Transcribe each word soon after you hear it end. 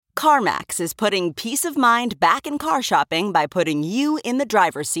CarMax is putting peace of mind back in car shopping by putting you in the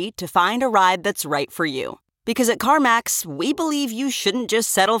driver's seat to find a ride that's right for you. Because at CarMax, we believe you shouldn't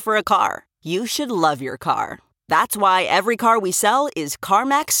just settle for a car. You should love your car. That's why every car we sell is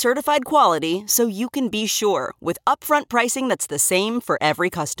CarMax certified quality, so you can be sure with upfront pricing that's the same for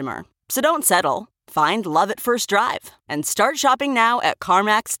every customer. So don't settle. Find love at first drive and start shopping now at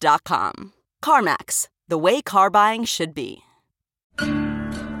CarMax.com. CarMax, the way car buying should be.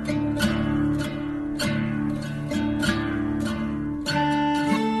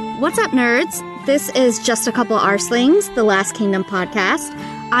 What's up, nerds? This is Just a Couple Arslings, the Last Kingdom podcast.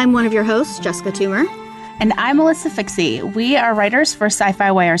 I'm one of your hosts, Jessica Toomer. And I'm Melissa Fixie. We are writers for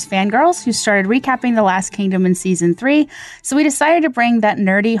Sci-Fi Wire's Fangirls, who started recapping The Last Kingdom in Season 3, so we decided to bring that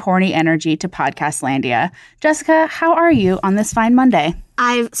nerdy, horny energy to Podcastlandia. Jessica, how are you on this fine Monday?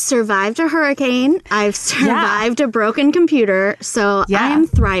 I've survived a hurricane. I've survived a broken computer, so I am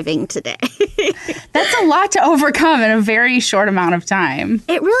thriving today. That's a lot to overcome in a very short amount of time.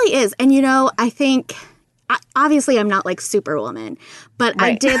 It really is. And, you know, I think... Obviously, I'm not like Superwoman, but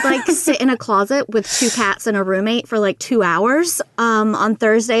right. I did like sit in a closet with 2 cats and a roommate for like 2 hours on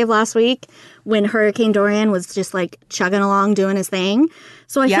Thursday of last week when Hurricane Dorian was just like chugging along doing his thing.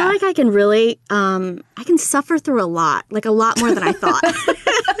 So I feel like I can really, I can suffer through a lot more than I thought.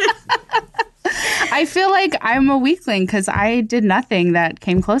 I feel like I'm a weakling because I did nothing that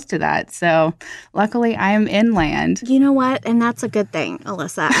came close to that. So luckily I am inland. You know what? And that's a good thing,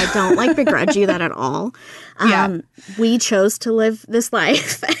 Alyssa. I don't begrudge you that at all. We chose to live this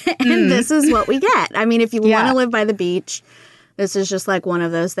life and this is what we get. I mean, if you want to live by the beach, this is just like one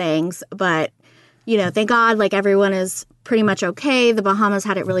of those things. But, you know, thank God, like everyone is pretty much okay. The Bahamas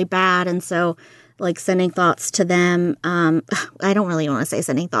had it really bad. And so like sending thoughts to them. I don't really want to say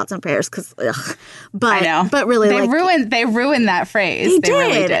sending thoughts and prayers because, but I know. But really, they ruined that phrase. They did.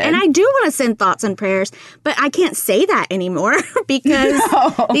 Really did, and I do want to send thoughts and prayers, but I can't say that anymore because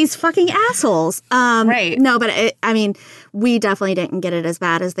these fucking assholes. Right? No, but I mean, we definitely didn't get it as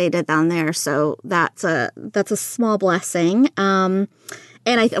bad as they did down there, so that's a small blessing.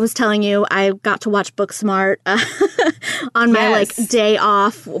 And I was telling you, I got to watch Booksmart on my day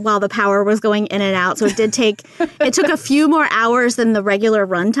off while the power was going in and out. So it took a few more hours than the regular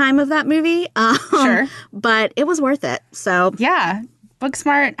runtime of that movie. Sure. But it was worth it. So yeah,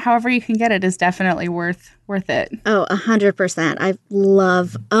 Booksmart, however you can get it, is definitely worth it. Oh,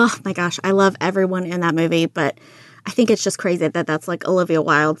 100%. Oh my gosh, I love everyone in that movie. But I think it's just crazy that that's like Olivia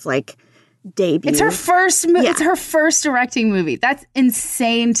Wilde's like debut. It's her first It's her first directing movie. That's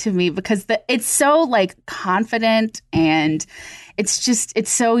insane to me because it's so like confident and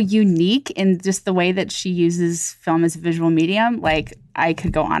it's so unique in just the way that she uses film as a visual medium. Like I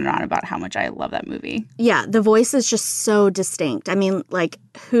could go on and on about how much I love that movie. Yeah, the voice is just so distinct. I mean, like,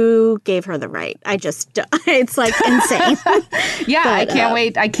 who gave her the right? It's like insane. Yeah,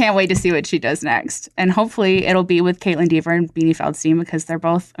 but, I can't wait to see what she does next. And hopefully it'll be with Caitlin Dever and Beanie Feldstein because they're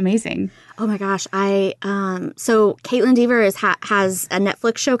both amazing. Oh my gosh. So Caitlin Dever has a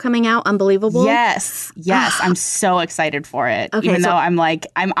Netflix show coming out, Unbelievable. Yes. I'm so excited for it. Okay, even though I'm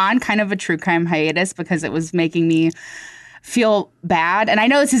on kind of a true crime hiatus because it was making me feel bad. And I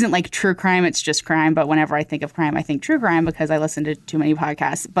know this isn't like true crime, it's just crime. But whenever I think of crime, I think true crime because I listen to too many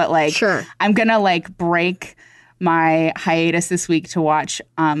podcasts. But like, sure. I'm going to like break my hiatus this week to watch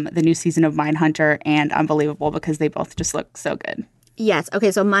the new season of Mindhunter and Unbelievable because they both just look so good. Yes.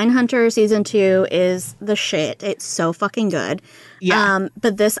 Okay. So Mindhunter season 2 is the shit. It's so fucking good. Yeah.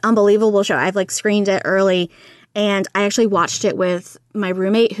 But this Unbelievable show, I've like screened it early. And I actually watched it with my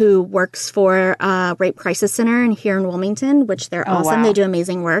roommate who works for Rape Crisis Center here in Wilmington, which they're awesome. Wow. They do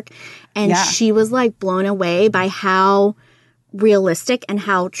amazing work. And she was like blown away by how realistic and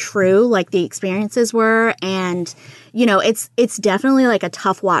how true like the experiences were. And, you know, it's definitely like a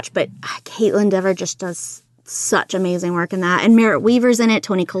tough watch, but Caitlin Dever just does such amazing work in that. And Merritt Weaver's in it,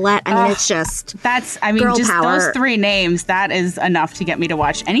 Toni Collette. I mean, it's just girl just power. Those 3 names, that is enough to get me to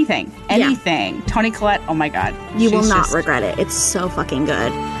watch anything. Yeah. Toni Collette, oh my God. You will not regret it. It's so fucking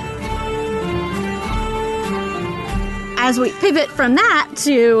good. As we pivot from that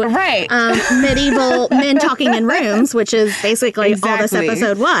to medieval men talking in rooms, which is basically all this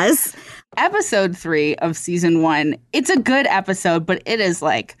episode was. Episode 3 of season 1. It's a good episode, but it is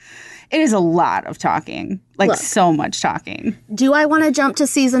a lot of talking. Look, so much talking. Do I want to jump to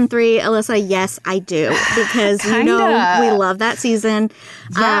season 3, Alyssa? Yes, I do. Because, you know, we love that season.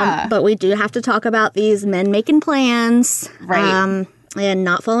 Yeah. But we do have to talk about these men making plans. Right. And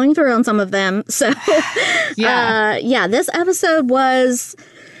not following through on some of them. So, this episode was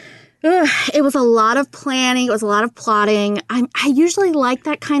It was a lot of planning. It was a lot of plotting. I usually like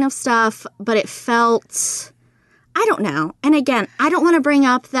that kind of stuff, but it felt, I don't know. And again, I don't want to bring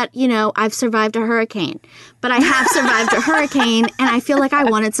up that, I've survived a hurricane, but I have survived a hurricane, and I feel like I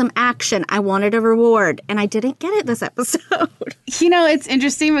wanted some action. I wanted a reward, and I didn't get it this episode. It's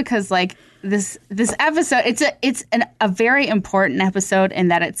interesting because this episode, it's a very important episode in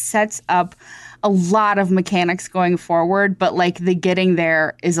that it sets up a lot of mechanics going forward, but the getting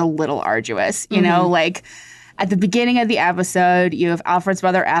there is a little arduous, at the beginning of the episode, you have Alfred's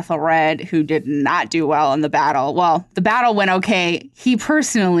brother Ethelred, who did not do well in the battle. Well, the battle went okay. He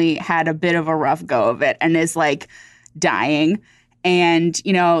personally had a bit of a rough go of it and is dying. And,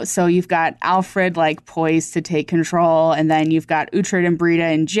 so you've got Alfred poised to take control. And then you've got Uhtred and Brida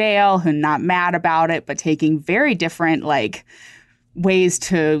in jail, who are not mad about it, but taking very different ways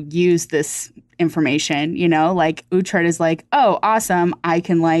to use this information, Uhtred is oh, awesome. I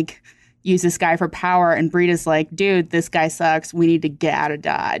can use this guy for power. And Brida's dude, this guy sucks. We need to get out of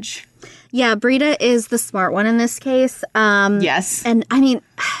Dodge. Yeah, Brida is the smart one in this case. Yes. And I mean,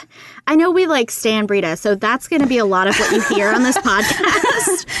 I know we stan Brida, so that's going to be a lot of what you hear on this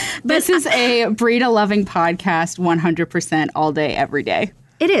podcast. This is a Brida-loving podcast 100% all day, every day.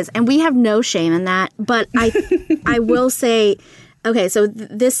 It is, and we have no shame in that. But I will say, okay, so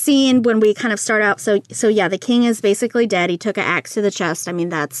this scene when we kind of start out, so yeah, the king is basically dead. He took an axe to the chest. I mean,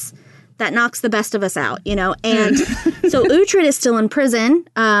 that knocks the best of us out, And so Uhtred is still in prison.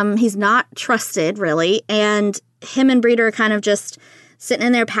 He's not trusted, really. And him and Brida are kind of just sitting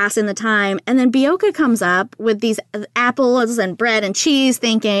in there passing the time. And then Beocca comes up with these apples and bread and cheese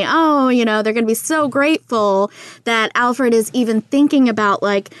thinking, oh, they're going to be so grateful that Alfred is even thinking about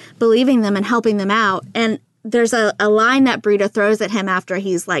believing them and helping them out. And there's a line that Brida throws at him after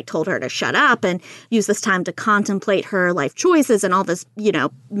he's told her to shut up and use this time to contemplate her life choices and all this,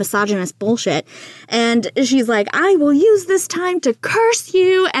 misogynist bullshit. And she's like, I will use this time to curse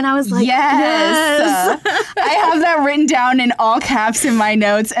you. And I was like, yes. I have that written down in all caps in my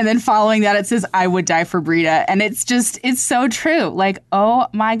notes. And then following that, it says, I would die for Brida. And it's so true. Oh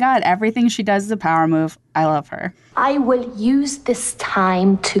my God, everything she does is a power move. I love her. I will use this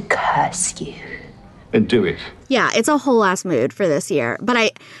time to curse you. And do it. Yeah, it's a whole ass mood for this year.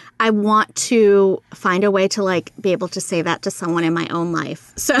 But I want to find a way to be able to say that to someone in my own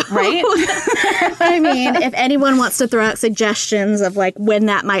life. So right. I mean, if anyone wants to throw out suggestions of when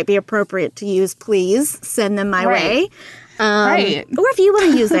that might be appropriate to use, please send them my way. Right. Or if you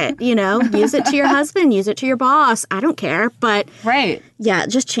want to use it, use it to your husband, use it to your boss. I don't care. But right. Yeah,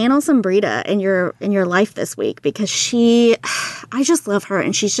 just channel some Brida in your life this week because I just love her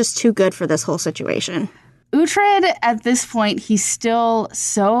and she's just too good for this whole situation. Uhtred, at this point, he's still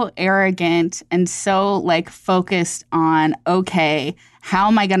so arrogant and so focused on, okay, how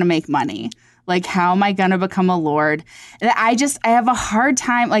am I going to make money? How am I going to become a lord? And I have a hard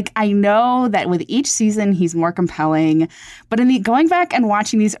time. I know that with each season, he's more compelling. But going back and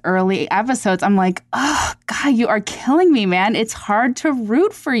watching these early episodes, I'm oh, God, you are killing me, man. It's hard to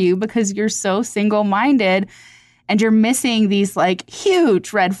root for you because you're so single-minded and you're missing these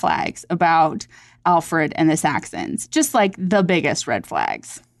huge red flags about Alfred and the Saxons. Just the biggest red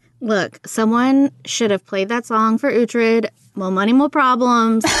flags. Look, someone should have played that song for Uhtred. More money, more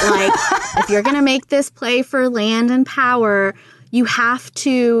problems. If you're going to make this play for land and power, you have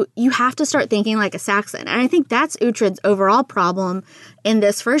to start thinking like a Saxon. And I think that's Uhtred's overall problem in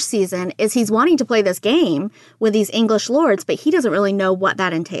this first season is he's wanting to play this game with these English lords, but he doesn't really know what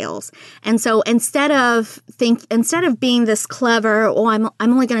that entails. And so instead of being this clever, I'm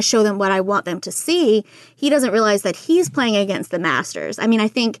only going to show them what I want them to see, he doesn't realize that he's playing against the masters. I mean, I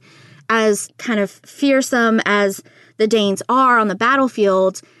think as kind of fearsome as the Danes are on the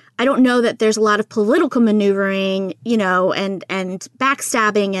battlefield, I don't know that there's a lot of political maneuvering, and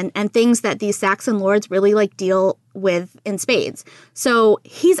backstabbing and things that these Saxon lords really deal with in spades. So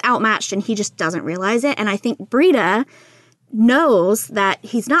he's outmatched and he just doesn't realize it. And I think Brida knows that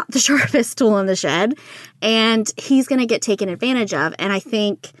he's not the sharpest tool in the shed and he's going to get taken advantage of. And I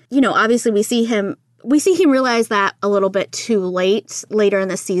think, obviously we see him realize that a little bit too later in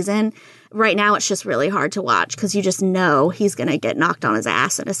the season. Right now, it's just really hard to watch because you just know he's going to get knocked on his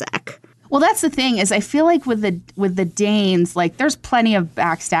ass in a sec. Well, that's the thing is I feel like with the Danes, there's plenty of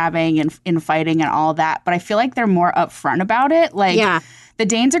backstabbing and infighting and all that, but I feel like they're more upfront about it. The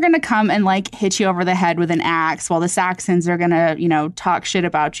Danes are going to come and hit you over the head with an axe while the Saxons are going to, talk shit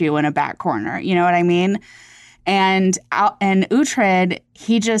about you in a back corner. You know what I mean? And Uhtred,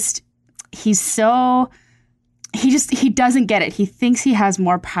 he doesn't get it. He thinks he has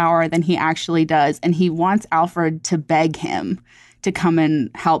more power than he actually does. And he wants Alfred to beg him to come and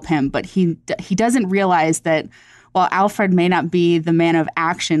help him. But he doesn't realize that while Alfred may not be the man of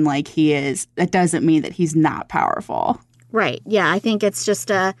action like he is, that doesn't mean that he's not powerful. Right. Yeah, I think it's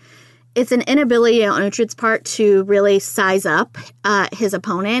just it's an inability on Uhtred's part to really size up his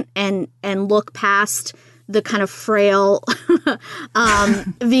opponent and look past the kind of frail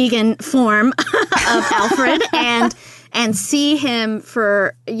vegan form of Alfred and see him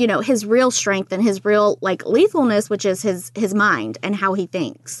for, you know, his real strength and his real like lethalness, which is his mind and how he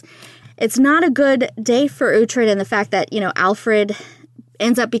thinks. It's not a good day for Uhtred, and the fact that, you know, Alfred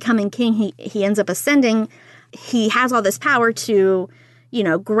ends up becoming king. He ends up ascending. He has all this power to, you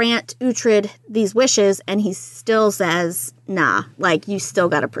know, grant Uhtred these wishes, and he still says, nah, like, you still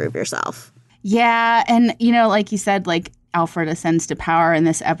got to prove yourself. Yeah, and, you know, like you said, like, Alfred ascends to power in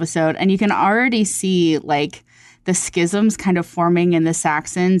this episode, and you can already see, like, the schisms kind of forming in the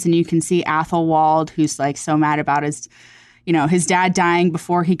Saxons, and you can see Athelwald, who's, like, so mad about his, you know, his dad dying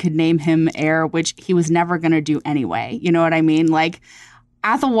before he could name him heir, which he was never going to do anyway. You know what I mean? Like,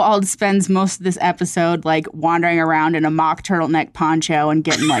 Athelwald spends most of this episode, like, wandering around in a mock turtleneck poncho and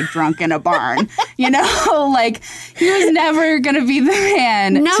getting, like, drunk in a barn. You know? Like, he was never going to be the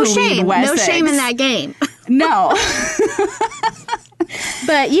man to lead Wessex. No shame in that game. No.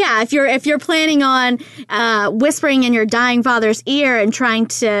 But, yeah, if you're planning on whispering in your dying father's ear and trying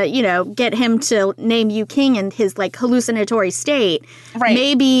to, you know, get him to name you king in his, like, hallucinatory state, right.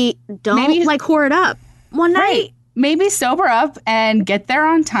 maybe don't, like, whore it up one night. Right. Maybe sober up and get there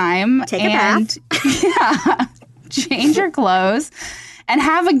on time. Take a bath. Yeah, change your clothes and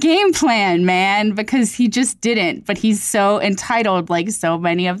have a game plan, man, because he just didn't. But he's so entitled, like so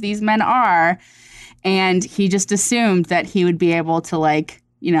many of these men are. And he just assumed that he would be able to, like,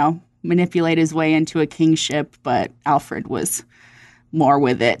 you know, manipulate his way into a kingship. But Alfred was more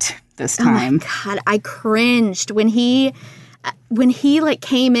with it this time. Oh, my God. I cringed when he like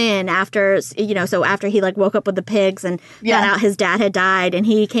came in after, you know, so after he like woke up with the pigs and found out his dad had died, and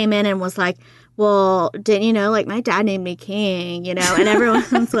he came in and was like, well, didn't you know, like, my dad named me king, you know, and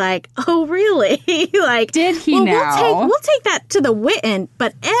everyone's like, oh, really? Like, did he now? We'll take that to the Witten,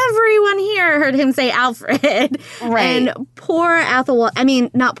 but everyone here heard him say Alfred. Right. And poor Athelwald, I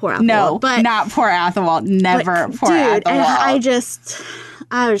mean, not poor Athelwald. No, but not poor Athelwald. Never poor Athelwald.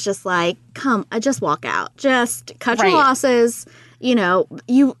 I was just like, come, just walk out. Just cut your losses. You know,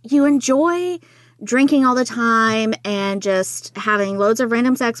 you enjoy drinking all the time and just having loads of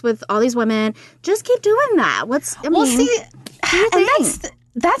random sex with all these women. Just keep doing that.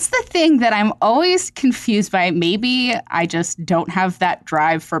 That's the thing that I'm always confused by. Maybe I just don't have that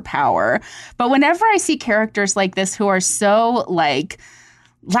drive for power. But whenever I see characters like this who are so, like,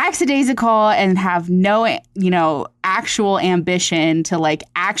 lackadaisical and have no, you know, actual ambition to, like,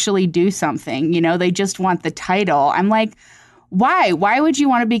 actually do something, you know, they just want the title. I'm like, why? Why would you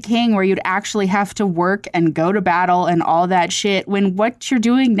want to be king where you'd actually have to work and go to battle and all that shit when what you're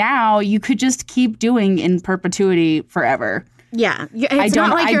doing now you could just keep doing in perpetuity forever? Yeah. It's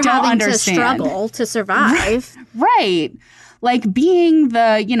not like you're having to struggle to survive. Right. Like, being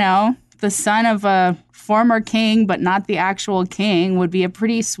the, you know, the son of a former king but not the actual king would be a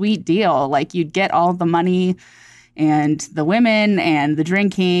pretty sweet deal. Like, you'd get all the money and the women and the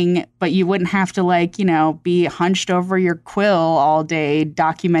drinking, but you wouldn't have to, like, you know, be hunched over your quill all day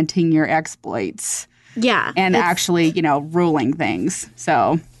documenting your exploits. Yeah. And actually, you know, ruling things.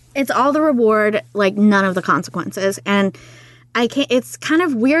 So it's all the reward, like, none of the consequences. And it's kind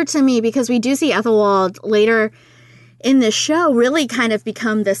of weird to me because we do see Ethelwald later in this show really kind of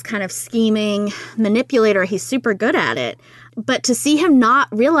become this kind of scheming manipulator. He's super good at it. But to see him not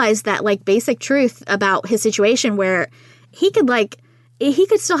realize that, like, basic truth about his situation where he could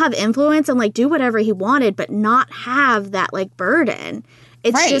still have influence and, like, do whatever he wanted, but not have that, like, burden.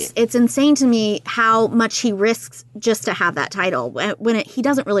 It's it's insane to me how much he risks just to have that title when he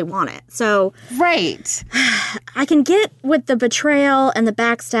doesn't really want it. So right. I can get with the betrayal and the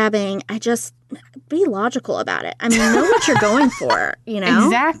backstabbing. I just be logical about it. I mean, know what you're going for, you know?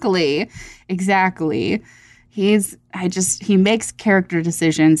 Exactly. He makes character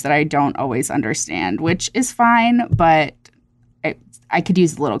decisions that I don't always understand, which is fine, but I could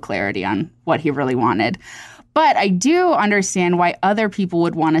use a little clarity on what he really wanted. But I do understand why other people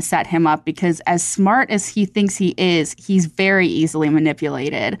would want to set him up, because as smart as he thinks he is, he's very easily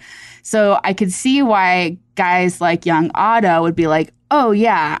manipulated. So I could see why guys like young Otto would be like, oh,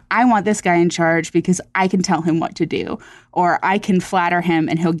 yeah, I want this guy in charge because I can tell him what to do, or I can flatter him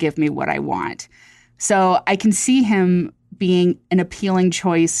and he'll give me what I want. So I can see him being an appealing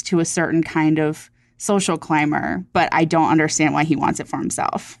choice to a certain kind of social climber, but I don't understand why he wants it for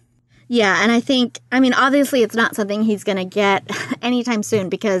himself. Yeah, and I think, obviously it's not something he's going to get anytime soon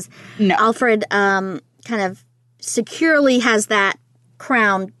because Alfred kind of securely has that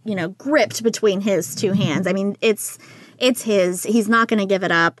crown, gripped between his two hands. I mean, it's his. He's not going to give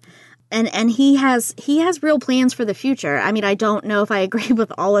it up. And he has real plans for the future. I mean, I don't know if I agree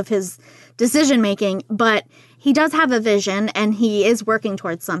with all of his decision making, but he does have a vision and he is working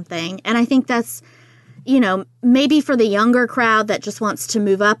towards something. And I think that's, maybe for the younger crowd that just wants to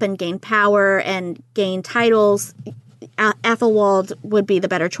move up and gain power and gain titles, Ethelwald would be the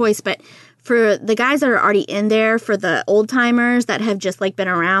better choice. But for the guys that are already in there, for the old timers that have just been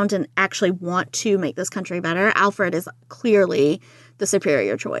around and actually want to make this country better, Alfred is clearly the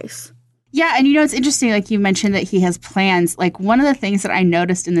superior choice. Yeah, and it's interesting, like you mentioned that he has plans. Like one of the things that I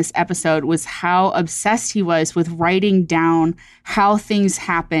noticed in this episode was how obsessed he was with writing down how things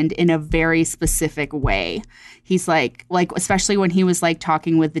happened in a very specific way. He's like especially when he was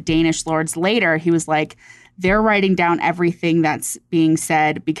talking with the Danish lords later, he was like, they're writing down everything that's being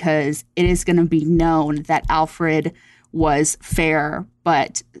said because it is going to be known that Alfred was fair,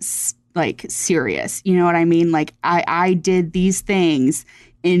 but serious. You know what I mean? I did these things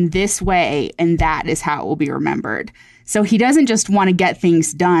in this way, and that is how it will be remembered. So he doesn't just want to get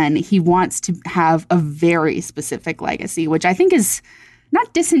things done. He wants to have a very specific legacy, which I think is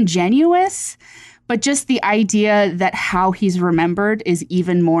not disingenuous, but just the idea that how he's remembered is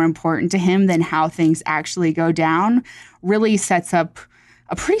even more important to him than how things actually go down really sets up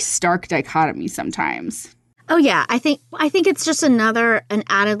a pretty stark dichotomy sometimes. Oh, yeah. I think it's just an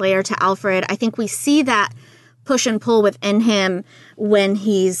added layer to Alfred. I think we see that push and pull within him when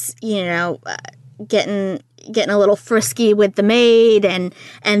he's, getting a little frisky with the maid and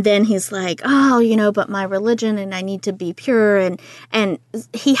then he's like, oh, but my religion and I need to be pure. And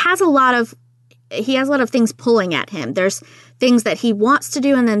he has a lot of things pulling at him. There's things that he wants to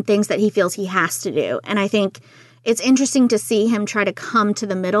do and then things that he feels he has to do. And I think it's interesting to see him try to come to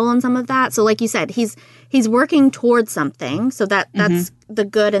the middle on some of that. So like you said, he's working towards something. So that's the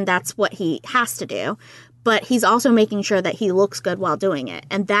good and that's what he has to do. But he's also making sure that he looks good while doing it.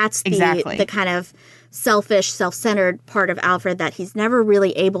 And that's the kind of selfish, self-centered part of Alfred that he's never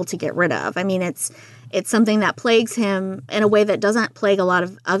really able to get rid of. I mean, it's something that plagues him in a way that doesn't plague a lot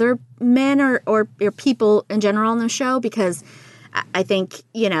of other men or people in general on the show, because I think,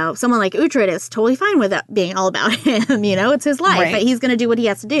 someone like Uhtred is totally fine with it being all about him. It's his life. Right. He's going to do what he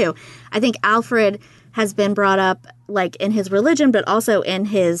has to do. I think Alfred has been brought up in his religion, but also in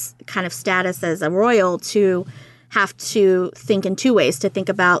his kind of status as a royal to have to think in two ways, to think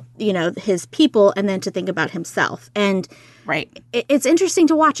about, his people and then to think about himself. And it's interesting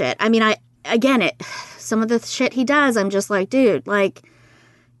to watch it. I mean, some of the shit he does, I'm just like, dude,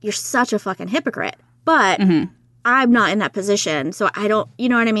 you're such a fucking hypocrite. But I'm not in that position, so I don't, you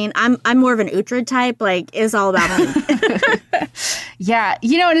know what I mean? I'm more of an Uhtred type, it's all about me. Yeah,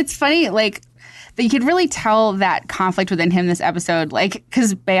 and it's funny, that you could really tell that conflict within him this episode,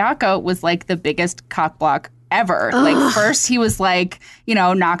 because Beocca was the biggest cockblock ever. First he was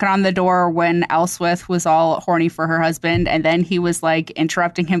knocking on the door when Elswith was all horny for her husband, and then he was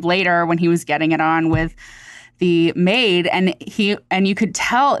interrupting him later when he was getting it on with the maid, and you could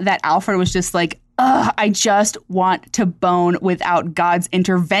tell that Alfred was just I just want to bone without God's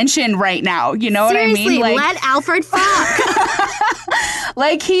intervention right now. You know Seriously, what I mean? Let Alfred fuck.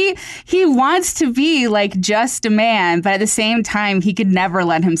 He wants to be just a man, but at the same time, he could never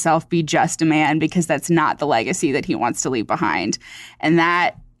let himself be just a man because that's not the legacy that he wants to leave behind. And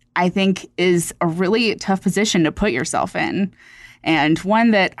that, I think, is a really tough position to put yourself in, and one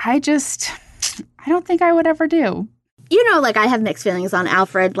that I don't think I would ever do. I have mixed feelings on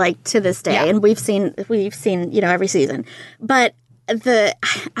Alfred, to this day, and we've seen, every season. But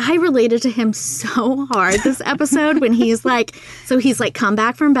I related to him so hard this episode when he's he's come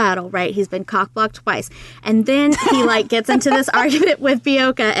back from battle, right? He's been cockblocked twice. And then he gets into this argument with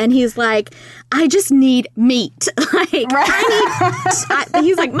Beocca and he's like, I just need meat. He's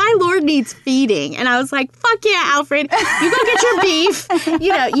like, my lord needs feeding. And I was like, fuck yeah, Alfred, you go get your beef.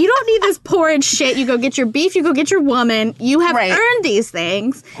 You don't need this porridge shit. You go get your beef, you go get your woman. You have earned these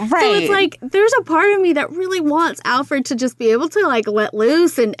things. Right. So it's there's a part of me that really wants Alfred to just be able to let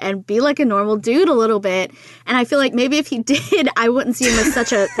loose and be a normal dude a little bit. And I feel maybe if he did, I wouldn't see him as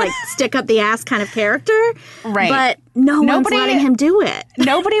such a stick up the ass kind of character. Right. But nobody's letting him do it.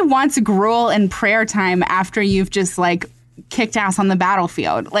 Nobody wants gruel and prayer time after you've just kicked ass on the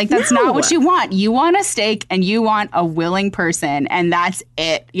battlefield. That's not what you want. You want a steak and you want a willing person, and that's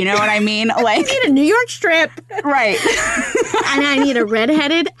it. You know what I mean? I need a New York strip. Right. And I need a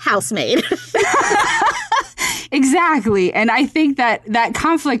redheaded housemaid. Exactly. And I think that that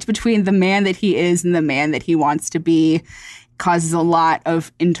conflict between the man that he is and the man that he wants to be causes a lot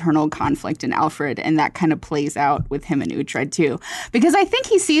of internal conflict in Alfred, and that kind of plays out with him and Uhtred too. Because I think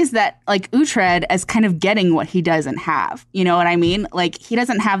he sees that, like, Uhtred as kind of getting what he doesn't have. You know what I mean? Like, he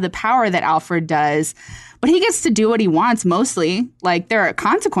doesn't have the power that Alfred does, but he gets to do what he wants mostly. Like, there are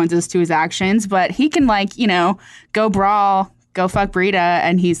consequences to his actions, but he can, like, you know, go brawl, go fuck Brita,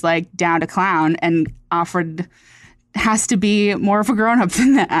 and he's, like, down to clown, and Alfred has to be more of a grown-up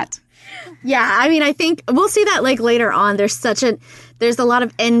than that. Yeah, I mean, I think we'll see that, like, later on. There's a lot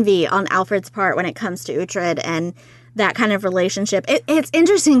of envy on Alfred's part when it comes to Uhtred and that kind of relationship. It's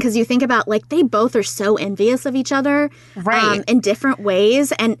interesting because you think about, like, they both are so envious of each other, right, in different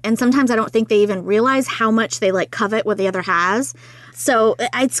ways, and sometimes I don't think they even realize how much they, like, covet what the other has. So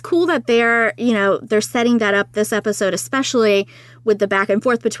it's cool that they're setting that up this episode, especially with the back and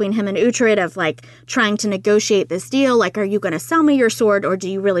forth between him and Uhtred of, like, trying to negotiate this deal. Like, are you going to sell me your sword, or do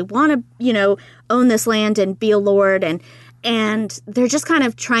you really want to, you know, own this land and be a lord? And they're just kind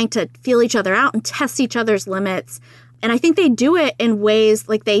of trying to feel each other out and test each other's limits. And I think they do it in ways,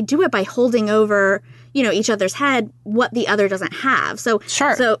 like, they do it by holding over, you know, each other's head what the other doesn't have. So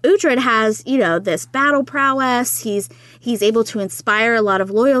Uhtred has, you know, this battle prowess. He's able to inspire a lot of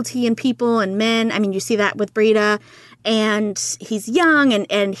loyalty in people and men. I mean, you see that with Brita. And he's young,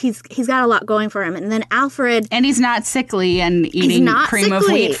 and he's got a lot going for him. And then Alfred... And he's not sickly and eating cream of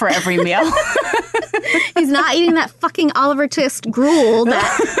wheat for every meal. He's not eating that fucking Oliver Twist gruel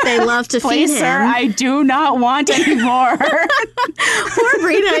that they love to feed him. Sir, I do not want any more. Poor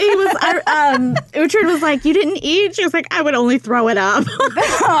Brita. Uhtred was like, you didn't eat? She was like, I would only throw it up.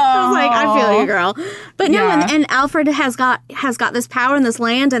 I was like, I feel you, girl. But no, and Alfred has got this power in this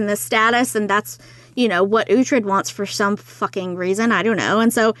land and this status, and that's, you know, what Uhtred wants for some fucking reason. I don't know.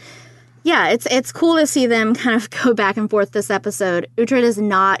 And so, yeah, it's cool to see them kind of go back and forth this episode. Uhtred is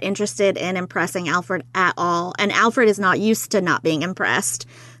not interested in impressing Alfred at all. And Alfred is not used to not being impressed.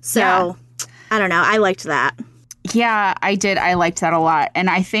 So, I don't know. I liked that. Yeah, I did. I liked that a lot. And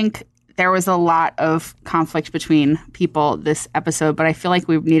I think there was a lot of conflict between people this episode. But I feel like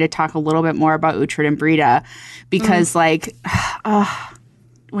we need to talk a little bit more about Uhtred and Brita. Because, like...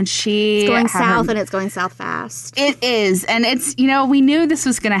 when it's going south, and it's going south fast. It is. And it's, you know, we knew this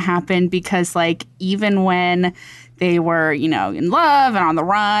was going to happen because, like, even when they were, you know, in love and on the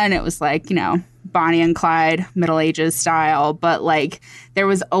run, it was like, you know, Bonnie and Clyde, Middle Ages style. But, like, there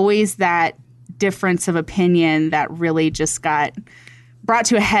was always that difference of opinion that really just got brought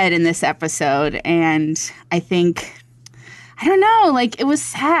to a head in this episode. And I think, I don't know, like, it was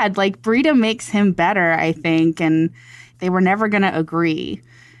sad. Like, Brita makes him better, I think, and they were never going to agree.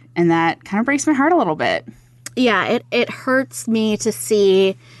 And that kind of breaks my heart a little bit. Yeah, it hurts me to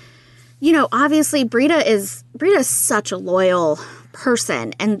see, you know, obviously Brita is such a loyal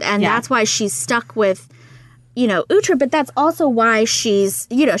person. And that's why she's stuck with, you know, Uhtred. But that's also why she's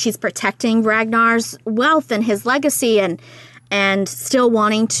protecting Ragnar's wealth and his legacy and still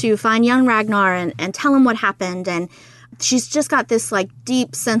wanting to find young Ragnar and tell him what happened. And she's just got this, like,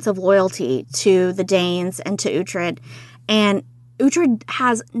 deep sense of loyalty to the Danes and to Uhtred. And Uhtred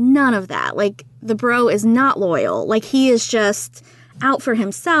has none of that. Like, the bro is not loyal. Like, he is just out for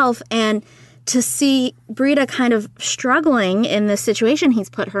himself. And to see Brita kind of struggling in this situation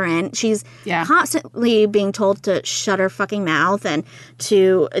he's put her in, she's constantly being told to shut her fucking mouth and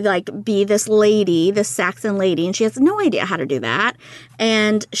to, like, be this lady, this Saxon lady. And she has no idea how to do that.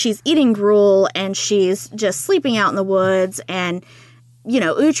 And she's eating gruel, and she's just sleeping out in the woods. And, you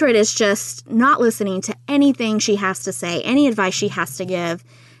know, Uhtred is just not listening to anything she has to say, any advice she has to give.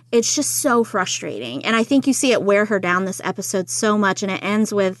 It's just so frustrating. And I think you see it wear her down this episode so much. And it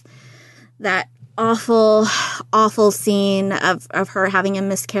ends with that awful, awful scene of her having a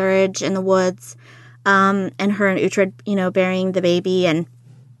miscarriage in the woods, and her and Uhtred, you know, burying the baby. And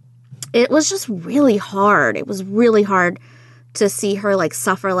it was just really hard. It was really hard to see her, like,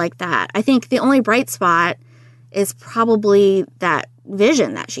 suffer like that. I think the only bright spot is probably that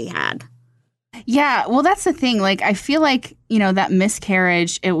vision that she had. Yeah, well, that's the thing. Like, I feel like, you know, that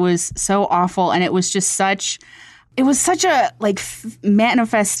miscarriage, it was so awful, and it was just such a, like,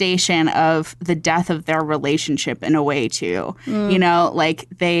 manifestation of the death of their relationship in a way, too. You know, like,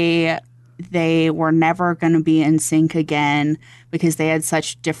 they were never going to be in sync again because they had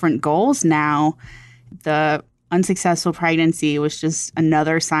such different goals now. The unsuccessful pregnancy was just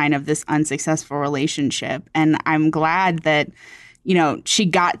another sign of this unsuccessful relationship. And I'm glad that, you know, she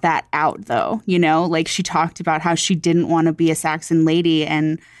got that out, though. You know, like, she talked about how she didn't want to be a Saxon lady,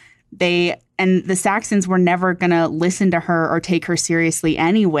 and the Saxons were never going to listen to her or take her seriously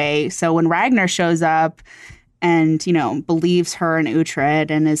anyway. So when Ragnar shows up, and, you know, believes her and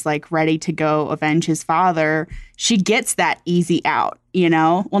Uhtred and is like ready to go avenge his father, she gets that easy out, you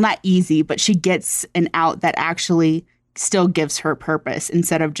know? Well, not easy, but she gets an out that actually still gives her purpose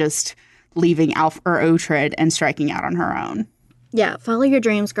instead of just leaving Uhtred and striking out on her own. Yeah, follow your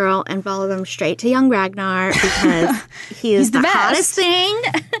dreams, girl, and follow them straight to young Ragnar because he is the hottest thing.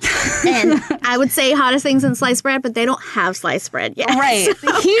 And I would say hottest things in sliced bread, but they don't have sliced bread yet. Right.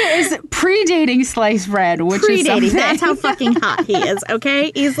 So. He is predating sliced bread, which is something. That's how fucking hot he is,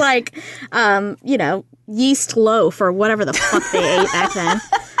 okay? He's like, you know, yeast loaf or whatever the fuck they ate back then.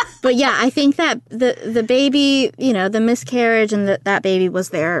 But yeah, I think that the baby, you know, the miscarriage and that baby was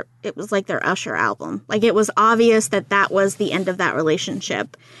it was like their Usher album. Like it was obvious that was the end of that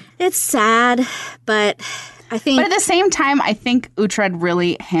relationship. It's sad, but I think. But at the same time, I think Uhtred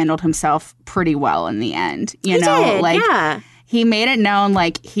really handled himself pretty well in the end. You know, did, like yeah. He made it known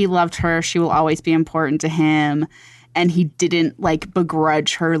like he loved her. She will always be important to him. And he didn't, like,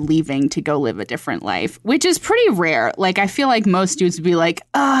 begrudge her leaving to go live a different life, which is pretty rare. Like, I feel like most dudes would be like,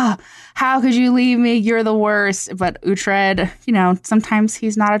 oh, how could you leave me? You're the worst. But Uhtred, you know, sometimes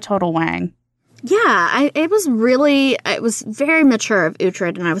he's not a total wang. Yeah, it was very mature of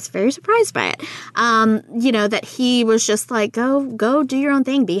Uhtred, and I was very surprised by it. You know, that he was just like, go do your own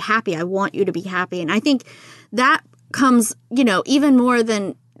thing. Be happy. I want you to be happy. And I think that comes, you know, even more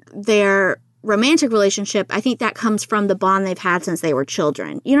than their romantic relationship, I think that comes from the bond they've had since they were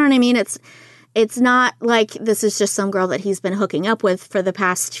children. You know what I mean? It's not like this is just some girl that he's been hooking up with for the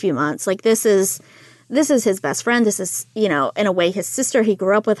past few months. Like this is his best friend. This is, you know, in a way his sister. He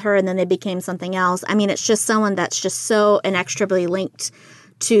grew up with her and then they became something else. I mean, it's just someone that's just so inextricably linked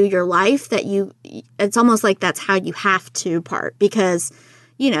to your life that it's almost like that's how you have to part because,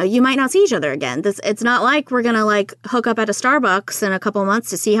 you know, you might not see each other again. It's not like we're going to, like, hook up at a Starbucks in a couple months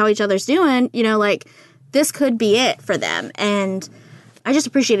to see how each other's doing. You know, like, this could be it for them. And I just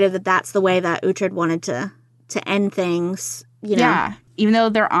appreciated that that's the way that Uhtred wanted to end things, you know? Yeah, even though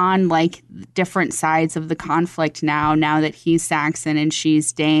they're on, like, different sides of the conflict now that he's Saxon and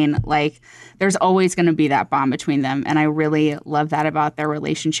she's Dane, like, there's always going to be that bond between them. And I really love that about their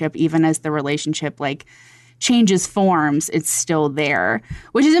relationship, even as the relationship, like, changes forms, it's still there,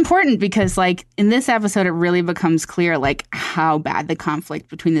 which is important because, like, in this episode, it really becomes clear, like, how bad the conflict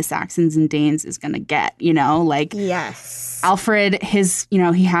between the Saxons and Danes is going to get, you know? Like, yes. Alfred, you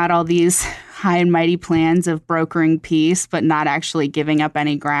know, he had all these high and mighty plans of brokering peace, but not actually giving up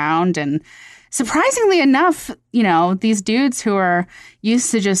any ground. And surprisingly enough, you know, these dudes who are used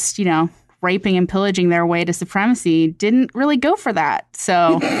to just, you know, raping and pillaging their way to supremacy didn't really go for that.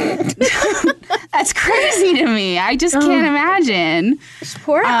 So that's crazy to me. I just can't imagine.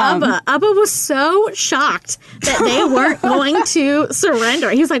 Poor Ubba. Ubba was so shocked that they weren't going to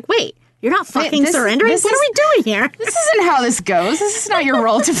surrender. He was like, wait, you're not fucking surrendering? What are we doing here? This isn't how this goes. This is not your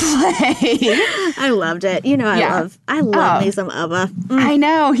role to play. I loved it. You know, I love me some Ubba. I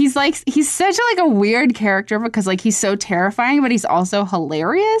know. He's such a weird character because, like, he's so terrifying, but he's also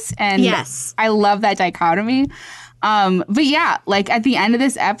hilarious. And yes, I love that dichotomy. But yeah, like, at the end of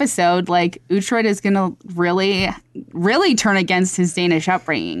this episode, like, Uhtred is going to really, really turn against his Danish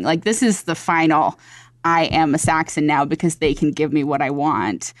upbringing. Like, this is the final, I am a Saxon now because they can give me what I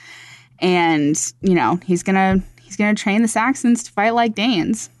want. And, you know, he's gonna train the Saxons to fight like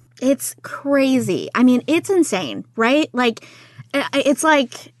Danes. It's crazy. I mean, it's insane, right? Like, it's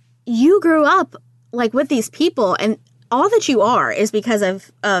like you grew up, like, with these people, and all that you are is because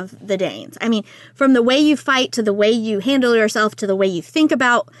of the Danes. I mean, from the way you fight to the way you handle yourself to the way you think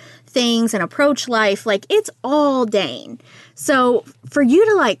about things and approach life, like, it's all Dane. So for you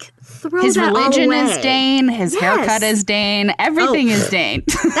to, like, throw his that religion all away, is Dane, his haircut is Dane, everything is Dane.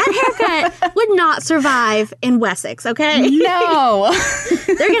 That haircut would not survive in Wessex, okay? No.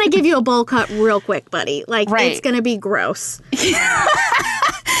 They're going to give you a bowl cut real quick, buddy. Like, It's going to be gross.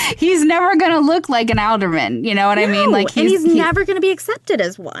 He's never going to look like an alderman, you know what I mean? Like, he's never going to be accepted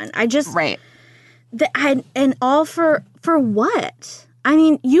as one. I just... Right. And all for what? I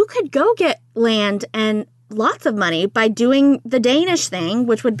mean, you could go get land and lots of money by doing the Danish thing,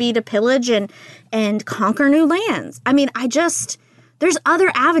 which would be to pillage and conquer new lands. I mean, there's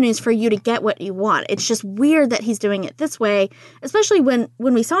other avenues for you to get what you want. It's just weird that he's doing it this way, especially when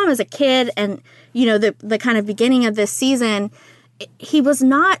we saw him as a kid and, you know, the kind of beginning of this season, he was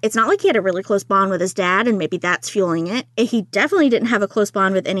not, it's not like he had a really close bond with his dad, and maybe that's fueling it. He definitely didn't have a close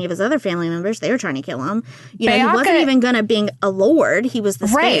bond with any of his other family members. They were trying to kill him. You know, he wasn't even going to be a lord. He was the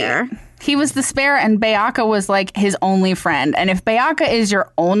spare. He was the spare, and Beocca was like his only friend. And if Beocca is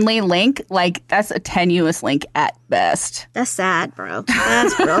your only link, like that's a tenuous link at best. That's sad, bro.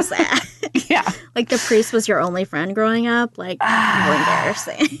 That's real sad. Yeah. Like the priest was your only friend growing up. Like, how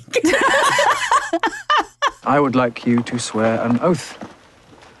embarrassing. I would like you to swear an oath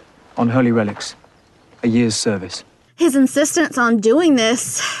on holy relics, a year's service. His insistence on doing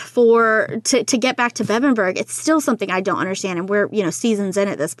this to get back to Bebbanburg, it's still something I don't understand. And we're, seasons in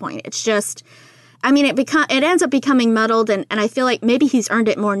at this point. It's just, I mean, it ends up becoming muddled. And I feel like maybe he's earned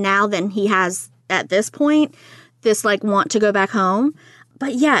it more now than he has at this point, this like want to go back home.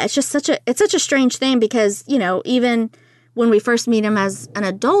 But yeah, it's just such a strange thing because, even when we first meet him as an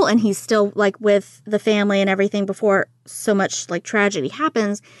adult and he's still like with the family and everything before so much like tragedy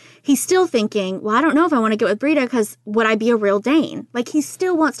happens, he's still thinking, well, I don't know if I want to get with Brida because would I be a real Dane? Like he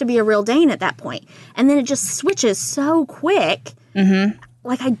still wants to be a real Dane at that point. And then it just switches so quick. Mm-hmm.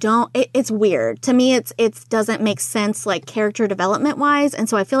 Like it's weird. To me, it doesn't make sense like character development wise. And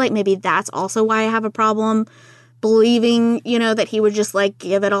so I feel like maybe that's also why I have a problem believing, that he would just like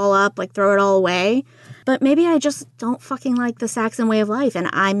give it all up, like throw it all away. But maybe I just don't fucking like the Saxon way of life, and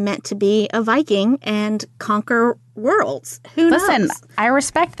I'm meant to be a Viking and conquer worlds. Who knows? Listen, I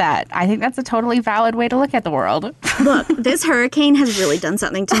respect that. I think that's a totally valid way to look at the world. Look, this hurricane has really done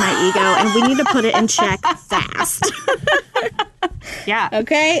something to my ego, and we need to put it in check fast. Yeah.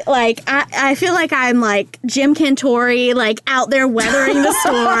 Okay? Like, I feel like I'm like Jim Cantori, like out there weathering the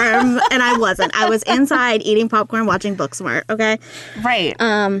storm, and I wasn't. I was inside eating popcorn, watching Booksmart, okay? Right.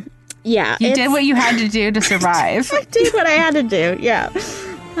 Yeah. You did what you had to do to survive. I did what I had to do, yeah.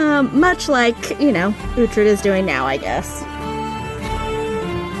 Much like, Uhtred is doing now, I guess.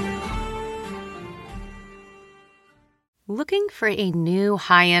 Looking for a new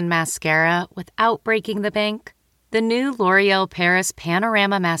high-end mascara without breaking the bank? The new L'Oreal Paris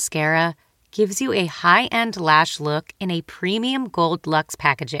Panorama Mascara gives you a high-end lash look in a premium gold luxe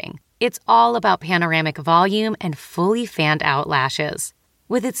packaging. It's all about panoramic volume and fully fanned-out lashes.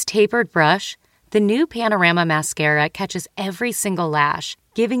 With its tapered brush, the new Panorama Mascara catches every single lash,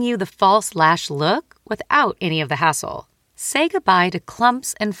 giving you the false lash look without any of the hassle. Say goodbye to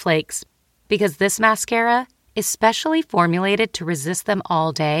clumps and flakes, because this mascara is specially formulated to resist them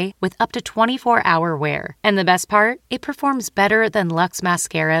all day with up to 24-hour wear. And the best part? It performs better than Luxe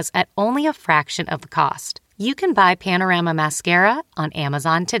mascaras at only a fraction of the cost. You can buy Panorama Mascara on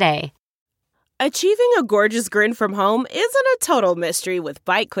Amazon today. Achieving a gorgeous grin from home isn't a total mystery with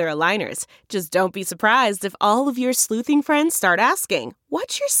Byte Clear aligners. Just don't be surprised if all of your sleuthing friends start asking,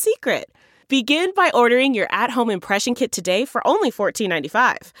 "What's your secret?" Begin by ordering your at-home impression kit today for only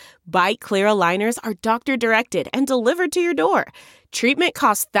 $14.95. Byte Clear aligners are doctor-directed and delivered to your door. Treatment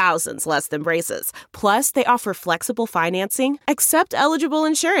costs thousands less than braces. Plus, they offer flexible financing, accept eligible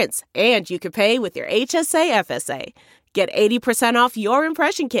insurance, and you can pay with your HSA FSA. Get 80% off your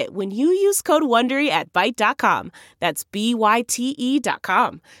impression kit when you use code WONDERY at Byte.com. That's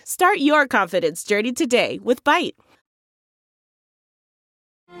BYTE.com. Start your confidence journey today with Byte.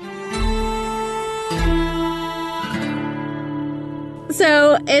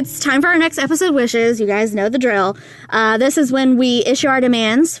 So it's time for our next episode wishes. You guys know the drill. This is when we issue our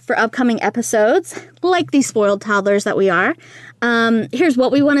demands for upcoming episodes, like these spoiled toddlers that we are. Here's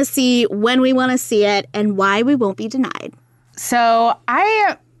what we want to see, when we want to see it, and why we won't be denied. So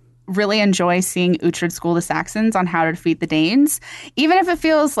I really enjoy seeing Uhtred school the Saxons on how to defeat the Danes, even if it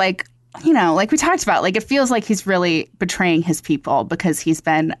feels like, like we talked about, like it feels like he's really betraying his people because he's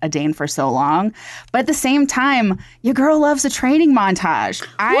been a Dane for so long. But at the same time, your girl loves a training montage.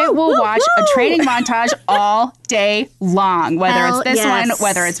 I will watch a training montage all day long, whether it's this one,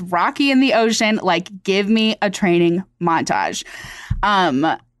 whether it's Rocky in the ocean, like give me a training montage. And,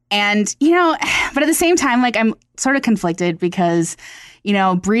 but at the same time, like I'm sort of conflicted because,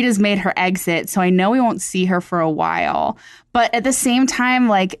 Brida's made her exit, so I know we won't see her for a while. But at the same time,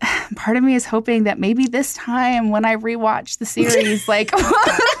 like, part of me is hoping that maybe this time when I rewatch the series, like, we'll get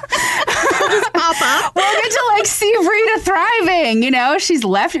to, like, see Brida thriving, She's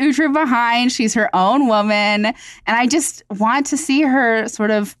left Uhtred behind. She's her own woman. And I just want to see her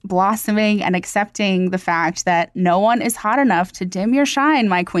sort of blossoming and accepting the fact that no one is hot enough to dim your shine,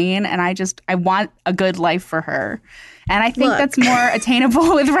 my queen. And I want a good life for her. And I think that's more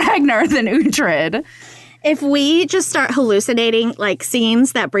attainable with Ragnar than Uhtred. If we just start hallucinating, like,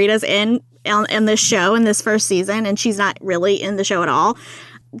 scenes that Brida's in this show, in this first season, and she's not really in the show at all,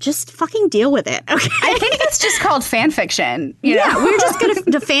 just fucking deal with it. Okay. I think that's just called fan fiction. Yeah, we're just going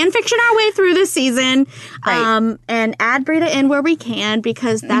to fan fiction our way through this season, right. And add Brita in where we can,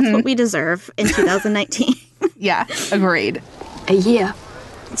 because that's what we deserve in 2019. Yeah, agreed. A year.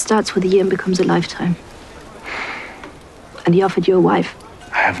 It starts with a year and becomes a lifetime. And he offered you a wife.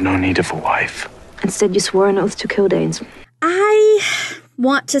 I have no need of a wife. Instead, you swore an oath to kill Danes. I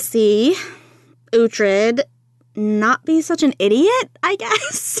want to see Uhtred not be such an idiot, I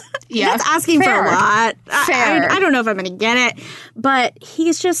guess. Yeah, that's asking fair. for a lot. Fair. I don't know if I'm going to get it, but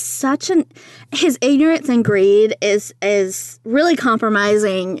he's just his ignorance and greed is really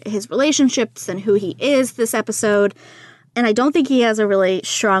compromising his relationships and who he is this episode. And I don't think he has a really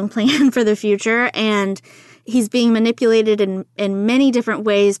strong plan for the future. And he's being manipulated in many different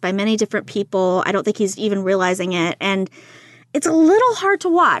ways by many different people. I don't think he's even realizing it. And it's a little hard to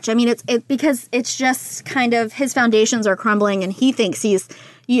watch. I mean, it's because it's just kind of his foundations are crumbling and he thinks he's,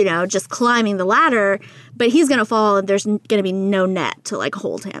 just climbing the ladder, but he's going to fall and there's going to be no net to like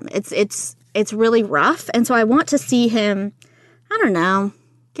hold him. It's really rough. And so I want to see him, I don't know,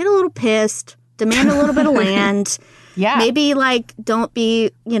 get a little pissed, demand a little bit of land. Yeah. Maybe like don't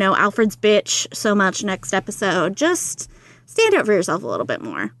be, Alfred's bitch so much next episode. Just stand up for yourself a little bit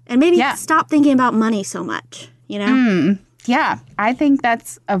more. And maybe stop thinking about money so much, Yeah, I think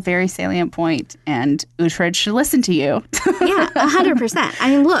that's a very salient point, and Uhtred should listen to you. Yeah, 100%. I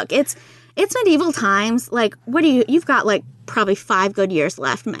mean, look, it's medieval times. Like, you've got like probably 5 good years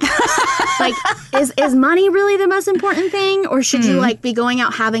left, Max. Like, is money really the most important thing, or should you like be going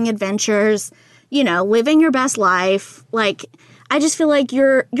out having adventures, living your best life? Like, I just feel like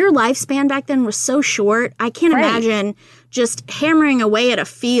your lifespan back then was so short. I can't imagine just hammering away at a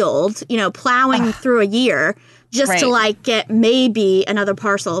field, plowing through a year. Just to, like, get maybe another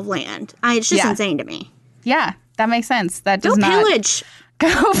parcel of land. It's just insane to me. Yeah, that makes sense. That does Go pillage.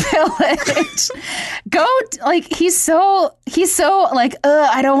 Go pillage. Go, like, he's so, like,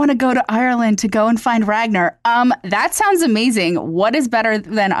 I don't want to go to Ireland to go and find Ragnar. That sounds amazing. What is better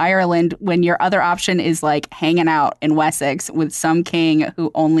than Ireland when your other option is, like, hanging out in Wessex with some king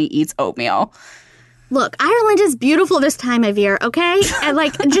who only eats oatmeal? Look, Ireland is beautiful this time of year, okay? And,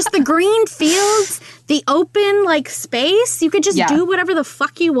 like, just the green fields, the open, like, space. You could just do whatever the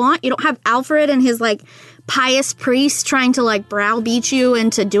fuck you want. You don't have Alfred and his, like, pious priest trying to, like, browbeat you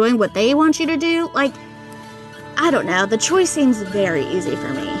into doing what they want you to do. Like, I don't know. The choice seems very easy for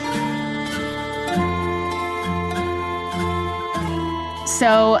me.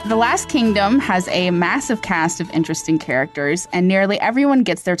 So, The Last Kingdom has a massive cast of interesting characters, and nearly everyone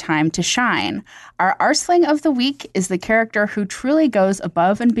gets their time to shine. Our Arsling of the Week is the character who truly goes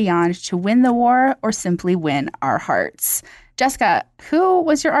above and beyond to win the war or simply win our hearts. Jessica, who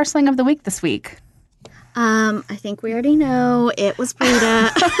was your Arsling of the Week this week? I think we already know it was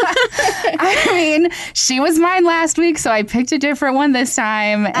Brita. I mean, she was mine last week, so I picked a different one this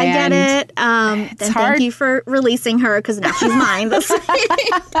time. I get it. It's hard. Thank you for releasing her, because now she's mine this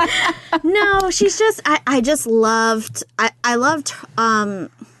week. No, she's just, I just loved, I loved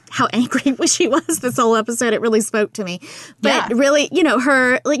how angry she was this whole episode. It really spoke to me. But really,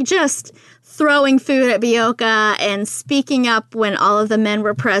 her, like, just throwing food at Beocca and speaking up when all of the men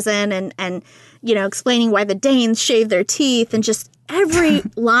were present and explaining why the Danes shaved their teeth, and just every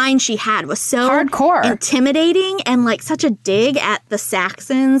line she had was so hardcore, intimidating, and like such a dig at the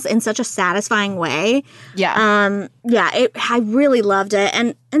Saxons in such a satisfying way. Yeah. I really loved it.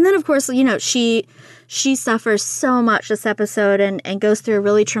 And then of course, she suffers so much this episode and goes through a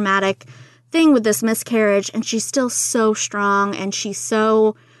really traumatic thing with this miscarriage, and she's still so strong, and she's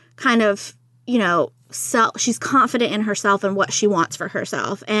so kind of, she's confident in herself and what she wants for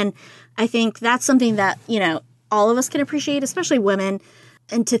herself. And I think that's something that, all of us can appreciate, especially women.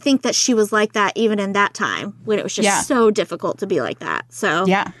 And to think that she was like that even in that time when it was just so difficult to be like that. So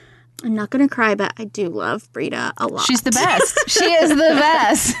I'm not going to cry, but I do love Brita a lot. She's the best. She is the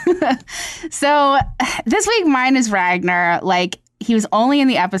best. So this week, mine is Ragnar. Like, he was only in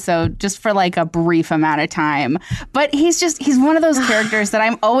the episode just for like a brief amount of time, but he's one of those characters that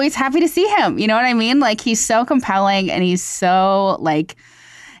I'm always happy to see him. You know what I mean? Like, he's so compelling, and he's so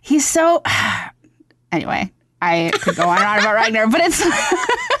anyway, I could go on and on about Ragnar, but it's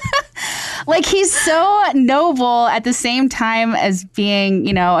like, he's so noble at the same time as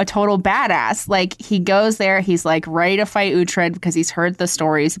being, a total badass. Like, he goes there, he's like ready to fight Uhtred because he's heard the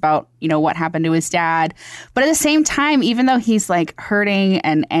stories about, what happened to his dad. But at the same time, even though he's like hurting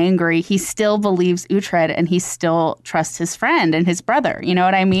and angry, he still believes Uhtred, and he still trusts his friend and his brother. You know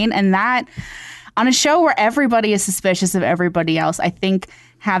what I mean? And that, on a show where everybody is suspicious of everybody else, I think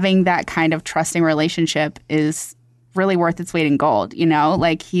having that kind of trusting relationship is really worth its weight in gold, you know?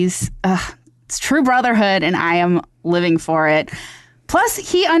 Like, it's true brotherhood, and I am living for it. Plus,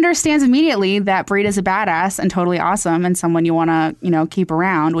 he understands immediately that Brida's a badass and totally awesome and someone you want to, you know, keep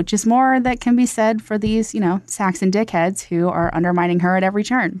around, which is more that can be said for these, you know, Saxon dickheads who are undermining her at every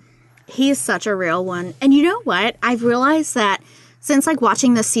turn. He's such a real one. And you know what? I've realized that since, like,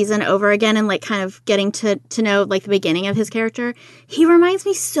 watching this season over again and, like, kind of getting to know, like, the beginning of his character, he reminds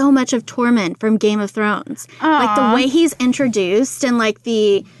me so much of Tormund from Game of Thrones. Aww. Like, the way he's introduced and, like,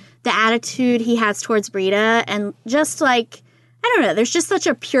 the attitude he has towards Brida and just, like, I don't know, there's just such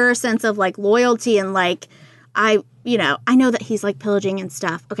a pure sense of, like, loyalty and, like, I know that he's, like, pillaging and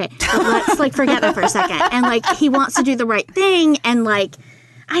stuff. Okay, but let's, like, forget that for a second. And, like, he wants to do the right thing and, like,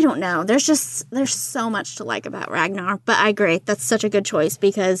 I don't know. There's so much to like about Ragnar. But I agree. That's such a good choice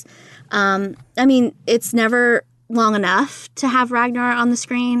because, I mean, it's never long enough to have Ragnar on the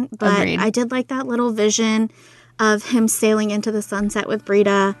screen. But Agreed. I did like that little vision of him sailing into the sunset with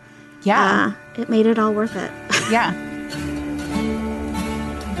Brida. Yeah. It made it all worth it. Yeah.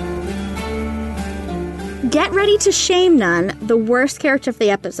 Get ready to shame none the worst character of the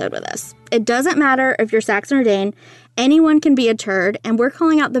episode with us. It doesn't matter if you're Saxon or Dane. Anyone can be a turd, and we're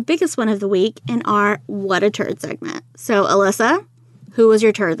calling out the biggest one of the week in our What a Turd segment. So, Alyssa, who was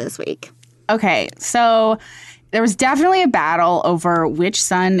your turd this week? Okay, so there was definitely a battle over which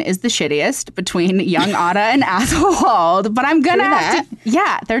son is the shittiest between young Otta and Athelwald, but I'm gonna have to.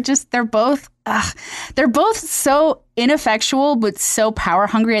 Yeah, they're both so ineffectual but so power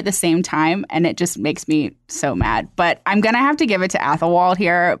hungry at the same time, and it just makes me so mad. But I'm gonna have to give it to Athelwald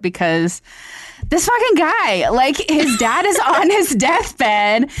here because this fucking guy, like, his dad is on his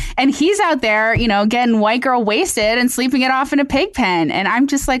deathbed and he's out there, you know, getting white girl wasted and sleeping it off in a pig pen. And I'm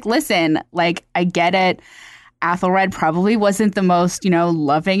just like, listen, like, I get it. Athelred probably wasn't the most, you know,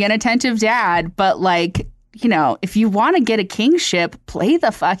 loving and attentive dad, but, like, you know, if you want to get a kingship, play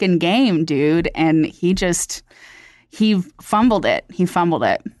the fucking game, dude. And he fumbled it. He fumbled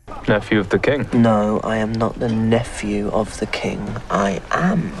it. Nephew of the king. No, I am not the nephew of the king. I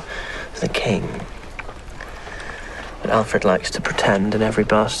am the king. But Alfred likes to pretend, and every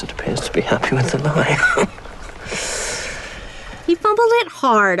bastard appears to be happy with the lie. He fumbled it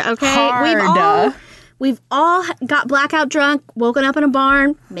hard, okay? We've all got blackout drunk, woken up in a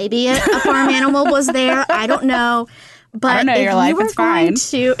barn. Maybe a farm animal was there. I don't know. But I don't know your life. It's fine.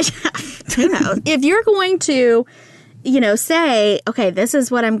 Who knows? If you're going to, you know, say, okay, this is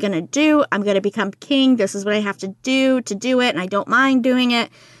what I'm going to do. I'm going to become king. This is what I have to do it, and I don't mind doing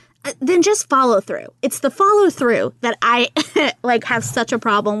it. Then just follow through. It's the follow through that I like have such a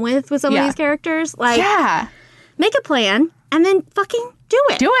problem with some of these characters. Like, make a plan and then fucking do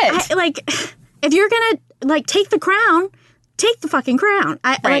it. Do it. If you're gonna like take the crown, take the fucking crown.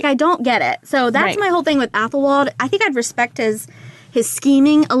 I don't get it. So that's my whole thing with Athelwald. I think I'd respect his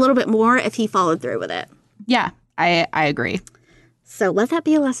scheming a little bit more if he followed through with it. Yeah, I agree. So let that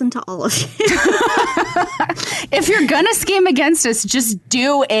be a lesson to all of you. If you're gonna scheme against us, just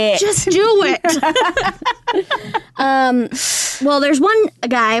do it. Just do it. Well, there's one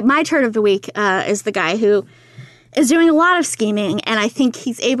guy, my turd of the week is the guy who is doing a lot of scheming, and I think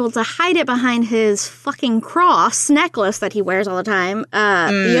he's able to hide it behind his fucking cross necklace that he wears all the time,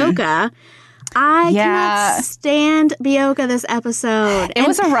 Beocca. I cannot stand Beocca this episode. It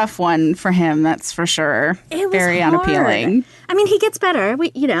was a rough one for him, that's for sure. It was very hard. Unappealing. I mean, he gets better. We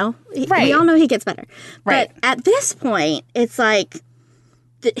all know he gets better. Right. But at this point, it's like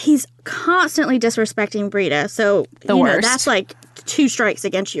he's constantly disrespecting Brida. So the worst. That's like 2 strikes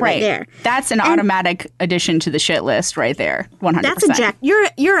against you right there. That's an automatic addition to the shit list right there. 100%. That's eject.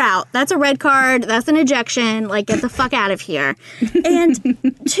 You're out. That's a red card. That's an ejection. Like, get the fuck out of here. And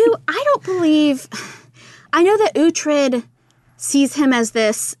 2, I don't believe. I know that Uhtred sees him as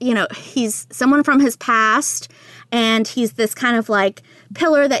this. You know, he's someone from his past, and he's this kind of like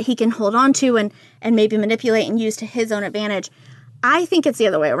pillar that he can hold on to and maybe manipulate and use to his own advantage. I think it's the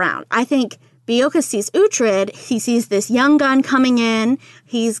other way around. I think Beocca sees Uhtred. He sees this young gun coming in.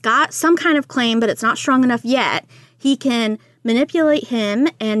 He's got some kind of claim, but it's not strong enough yet. He can manipulate him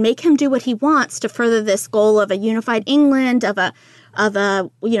and make him do what he wants to further this goal of a unified England, of a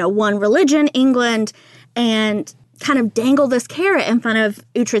one religion England, and kind of dangle this carrot in front of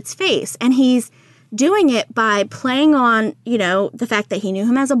Uhtred's face. And he's doing it by playing on, the fact that he knew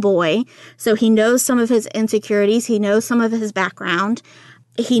him as a boy. So he knows some of his insecurities. He knows some of his background.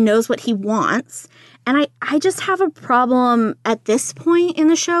 He knows what he wants. And I just have a problem at this point in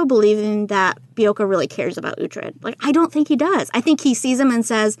the show believing that Beocca really cares about Uhtred. Like, I don't think he does. I think he sees him and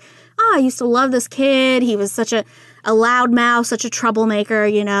says, I used to love this kid. He was such a a loudmouth, such a troublemaker,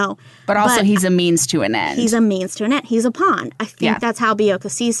 you know. But also he's a means to an end. He's a means to an end. He's a pawn. I think that's how Beocca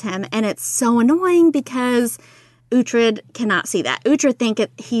sees him. And it's so annoying because Uhtred cannot see that. Uhtred thinks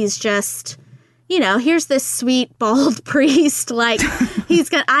he's just, you know, here's this sweet, bald priest. Like,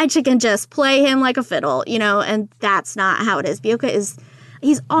 I can just play him like a fiddle, you know, and that's not how it is. Beocca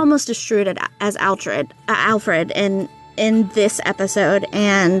he's almost as shrewd as Alfred in this episode,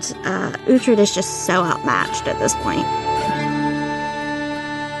 and Uhtred is just so outmatched at this point.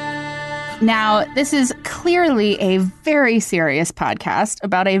 Now, this is clearly a very serious podcast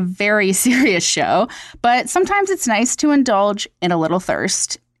about a very serious show, but sometimes it's nice to indulge in a little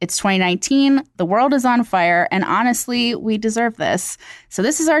thirst. It's 2019, the world is on fire, and honestly, we deserve this. So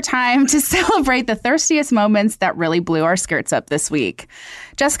this is our time to celebrate the thirstiest moments that really blew our skirts up this week.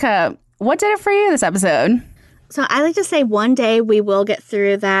 Jessica, what did it for you this episode? So I like to say one day we will get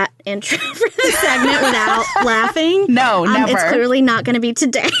through that intro for this segment without laughing. No, never. It's clearly not going to be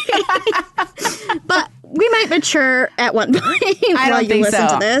today. But we might mature at one point I while don't you think listen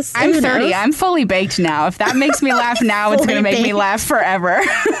so. to this. I'm Who 30. knows? I'm fully baked now. If that makes me laugh now, it's going to make me laugh forever.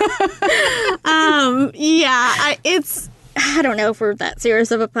 I don't know if we're that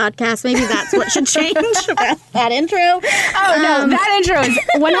serious of a podcast. Maybe that's what should change about that intro. Oh, no, that intro is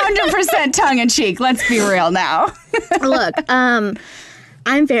 100% tongue-in-cheek. Let's be real now. Look, I'm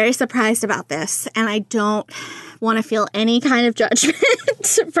very surprised about this, and I don't want to feel any kind of judgment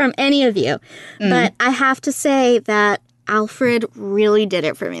from any of you. But I have to say that Alfred really did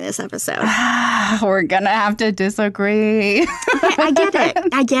it for me this episode. We're going to have to disagree. I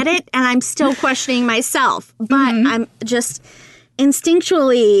get it. And I'm still questioning myself. But I'm just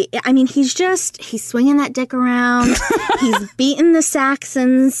instinctually, I mean, he's swinging that dick around. He's beaten the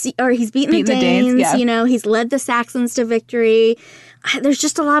Saxons, or he's beaten the Danes. Yeah. You know, he's led the Saxons to victory. There's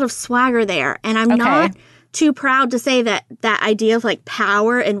just a lot of swagger there. And I'm not too proud to say that idea of like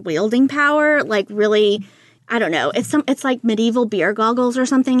power and wielding power, like really, I don't know. It's like medieval beer goggles or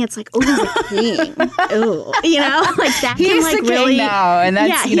something. It's like, oh, he's a king. Oh, you know, like that. He's can like the king really now, and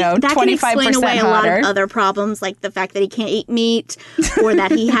that's that 25% can explain away hotter. a lot of other problems, like the fact that he can't eat meat or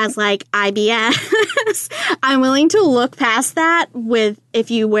that he has like IBS. I'm willing to look past that if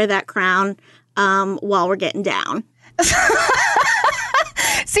you wear that crown while we're getting down.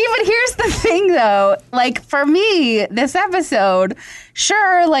 See, but here's the thing, though. Like, for me, this episode,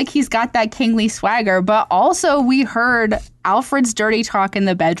 sure, like, he's got that kingly swagger, but also we heard Alfred's dirty talk in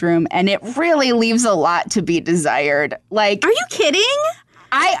the bedroom, and it really leaves a lot to be desired. Like, are you kidding?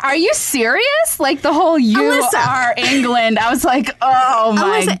 Are you serious? Like, the whole Alyssa. are England. I was like, oh,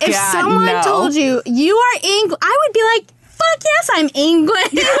 my God, if someone told you are England, I would be like, fuck yes, I'm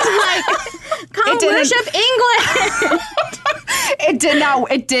England. Like, come worship England.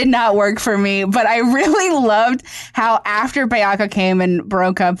 It did not work for me, but I really loved how after Beocca came and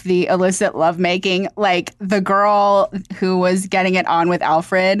broke up the illicit lovemaking, like the girl who was getting it on with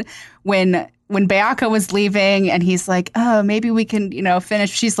Alfred, when Beocca was leaving and he's like, oh, maybe we can,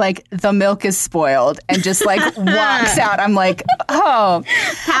 finish. She's like, the milk is spoiled, and just like walks out. I'm like, oh,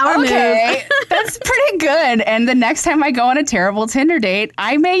 power move. That's pretty good. And the next time I go on a terrible Tinder date,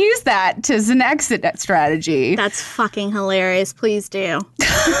 I may use that as an exit strategy. That's fucking hilarious. Please do.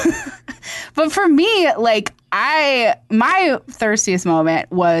 But for me, like, my thirstiest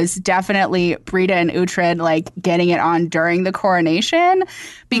moment was definitely Brita and Uhtred, like, getting it on during the coronation,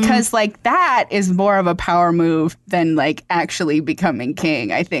 because like that is more of a power move than like actually becoming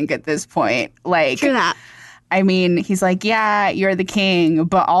king, I think, at this point. Like, true that. I mean, he's like, yeah, you're the king,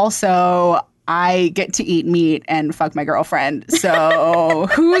 but also I get to eat meat and fuck my girlfriend. So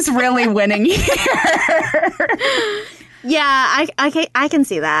who's really winning here? Yeah, I can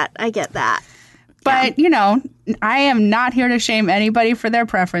see that. I get that. But, I am not here to shame anybody for their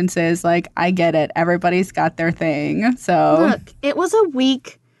preferences. Like, I get it. Everybody's got their thing. So look, it was a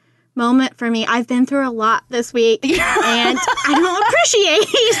weak moment for me. I've been through a lot this week, and I don't appreciate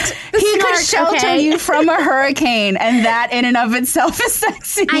he could shelter you from a hurricane, and that in and of itself is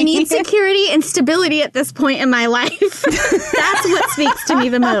sexy. I need security and stability at this point in my life. That's what speaks to me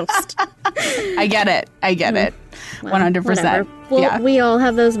the most. I get it. 100%. Well, we all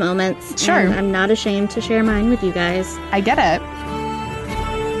have those moments. Sure. And I'm not ashamed to share mine with you guys. I get it.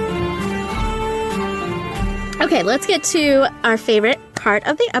 Okay, let's get to our favorite part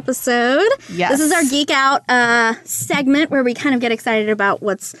of the episode. Yes. This is our Geek Out segment where we kind of get excited about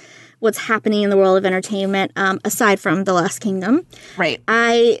what's happening in the world of entertainment, aside from The Last Kingdom. Right.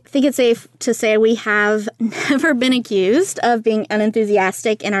 I think it's safe to say we have never been accused of being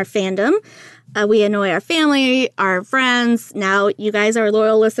unenthusiastic in our fandom. We annoy our family, our friends. Now you guys are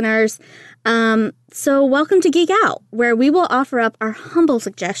loyal listeners. So welcome to Geek Out, where we will offer up our humble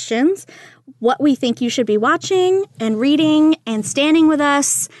suggestions, what we think you should be watching and reading and standing with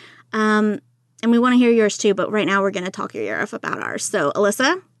us. And we want to hear yours too, but right now we're going to talk your ear off about ours. So,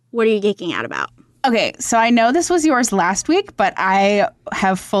 Alyssa, what are you geeking out about? Okay, so I know this was yours last week, but I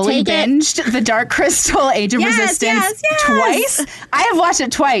have fully binged The Dark Crystal Age of Resistance twice. I have watched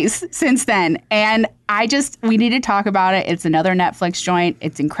it twice since then, and we need to talk about it. It's another Netflix joint.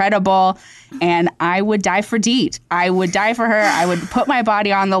 It's incredible, and I would die for Deet. I would die for her. I would put my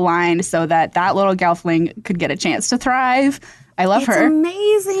body on the line so that little gelfling could get a chance to thrive. I love her. It's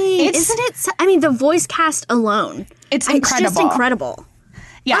amazing. Isn't it? I mean, the voice cast alone. It's incredible. It's just incredible.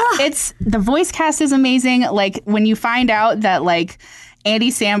 Yeah, the voice cast is amazing. Like, when you find out that, like, Andy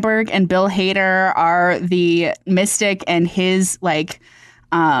Samberg and Bill Hader are the Mystic and his, like,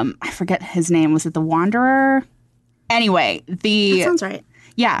 I forget his name. Was it the Wanderer? Anyway, that sounds right.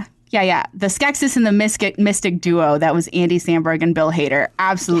 Yeah. The Skeksis and the Mystic duo, that was Andy Samberg and Bill Hader.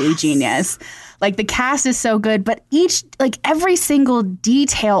 Absolutely genius. Like, the cast is so good, but every single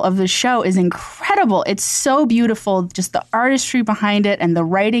detail of the show is incredible. It's so beautiful. Just the artistry behind it and the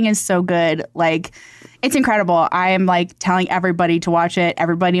writing is so good. Like, it's incredible. I am, like, telling everybody to watch it.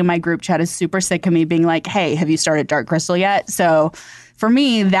 Everybody in my group chat is super sick of me being like, hey, have you started Dark Crystal yet? So for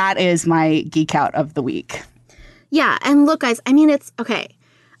me, that is my geek out of the week. Yeah. And look, guys, I mean, it's okay.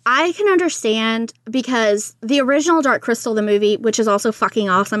 I can understand because the original Dark Crystal, the movie, which is also fucking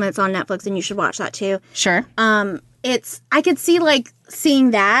awesome. It's on Netflix and you should watch that too. Sure. I could see like seeing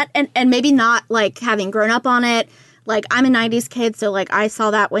that and maybe not like having grown up on it. Like, I'm a 90s kid, so like I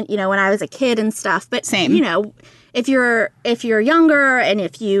saw that when I was a kid and stuff. But same. If you're younger and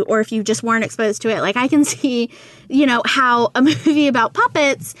if you just weren't exposed to it, like I can see, how a movie about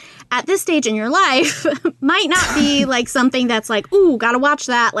puppets at this stage in your life might not be like something that's like, ooh, gotta watch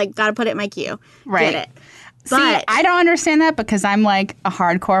that, like gotta put it in my queue. Right. Get it. See, I don't understand that because I'm like a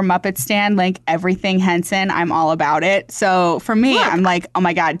hardcore Muppet stan. Like, everything Henson, I'm all about it. So for me, I'm like, oh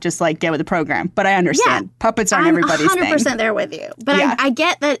my God, just like get with the program. But I understand. Yeah, puppets aren't everybody's thing. I'm 100% there with you. But yeah. I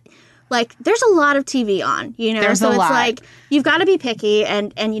get that, like, there's a lot of TV on, There's so a lot. It's like, you've got to be picky.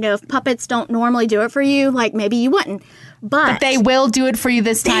 And if puppets don't normally do it for you, like, maybe you wouldn't. But they will do it for you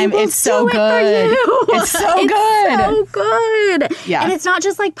this time. It's so good. It's so good. So good. Yeah. And it's not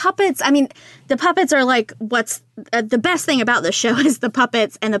just like puppets. I mean, the puppets are like what's the best thing about the show is the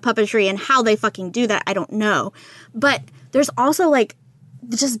puppets and the puppetry and how they fucking do that. I don't know. But there's also like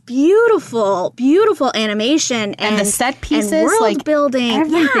just beautiful, beautiful animation and the set pieces, and world like building.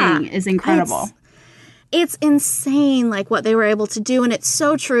 Everything is incredible. It's insane, like what they were able to do, and it's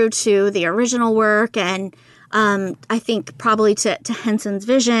so true to the original work and. I think probably to Henson's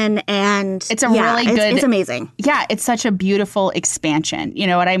vision, and it's really good. It's amazing. Yeah, it's such a beautiful expansion. You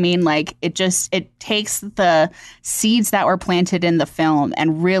know what I mean? Like, it takes the seeds that were planted in the film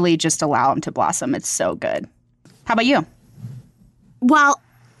and really just allow them to blossom. It's so good. How about you? Well,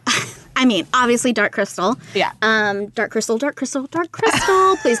 I mean, obviously Dark Crystal. Yeah. Dark Crystal.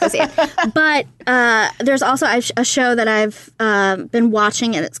 Please go see it. But there's also a show that I've been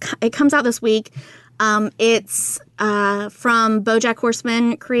watching, and it comes out this week. It's from BoJack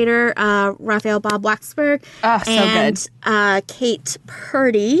Horseman creator Raphael Bob Waksberg and Kate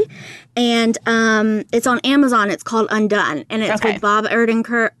Purdy, and it's on Amazon. It's called Undone, and it's with Bob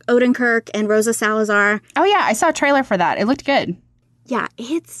Odenkirk and Rosa Salazar. Oh yeah, I saw a trailer for that. It looked good. Yeah,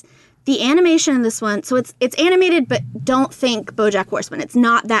 it's the animation in this one. So it's animated, but don't think BoJack Horseman. It's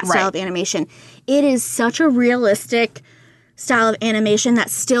not that style of animation. It is such a realistic style of animation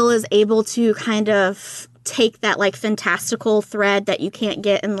that still is able to kind of take that like fantastical thread that you can't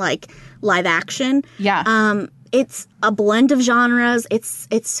get in like live action. Yeah. It's a blend of genres. It's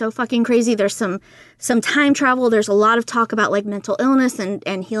so fucking crazy. There's some time travel. There's a lot of talk about like mental illness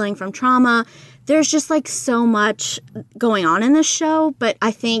and healing from trauma. There's just like so much going on in this show. But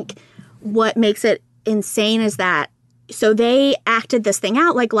I think what makes it insane is that so they acted this thing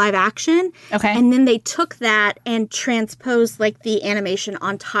out like live action. Okay. And then they took that and transposed like the animation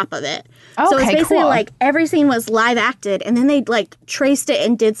on top of it. Okay, so it's basically cool. like every scene was live acted and then they like traced it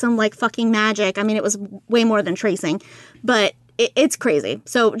and did some like fucking magic. I mean, it was way more than tracing, but it's crazy.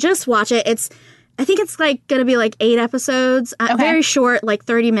 So just watch it. I think it's like going to be like 8 episodes, very short, like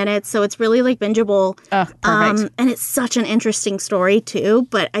 30 minutes. So it's really like bingeable. Oh, perfect. And it's such an interesting story too,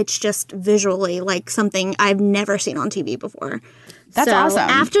 but it's just visually like something I've never seen on TV before. That's awesome.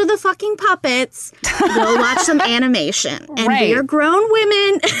 After the fucking puppets, go watch some animation. And we are grown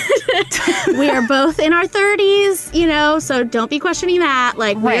women. We are both in our 30s, so don't be questioning that.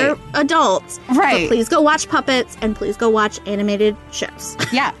 Like, we're adults. Right. But please go watch puppets and please go watch animated shows.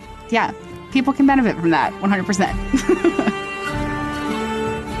 Yeah. People can benefit from that, 100%.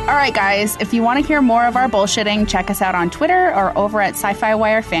 All right, guys, if you want to hear more of our bullshitting, check us out on Twitter or over at Sci-Fi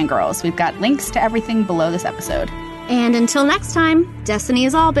Wire Fangirls. We've got links to everything below this episode. And until next time, Destiny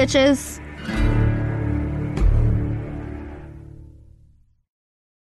is all, bitches.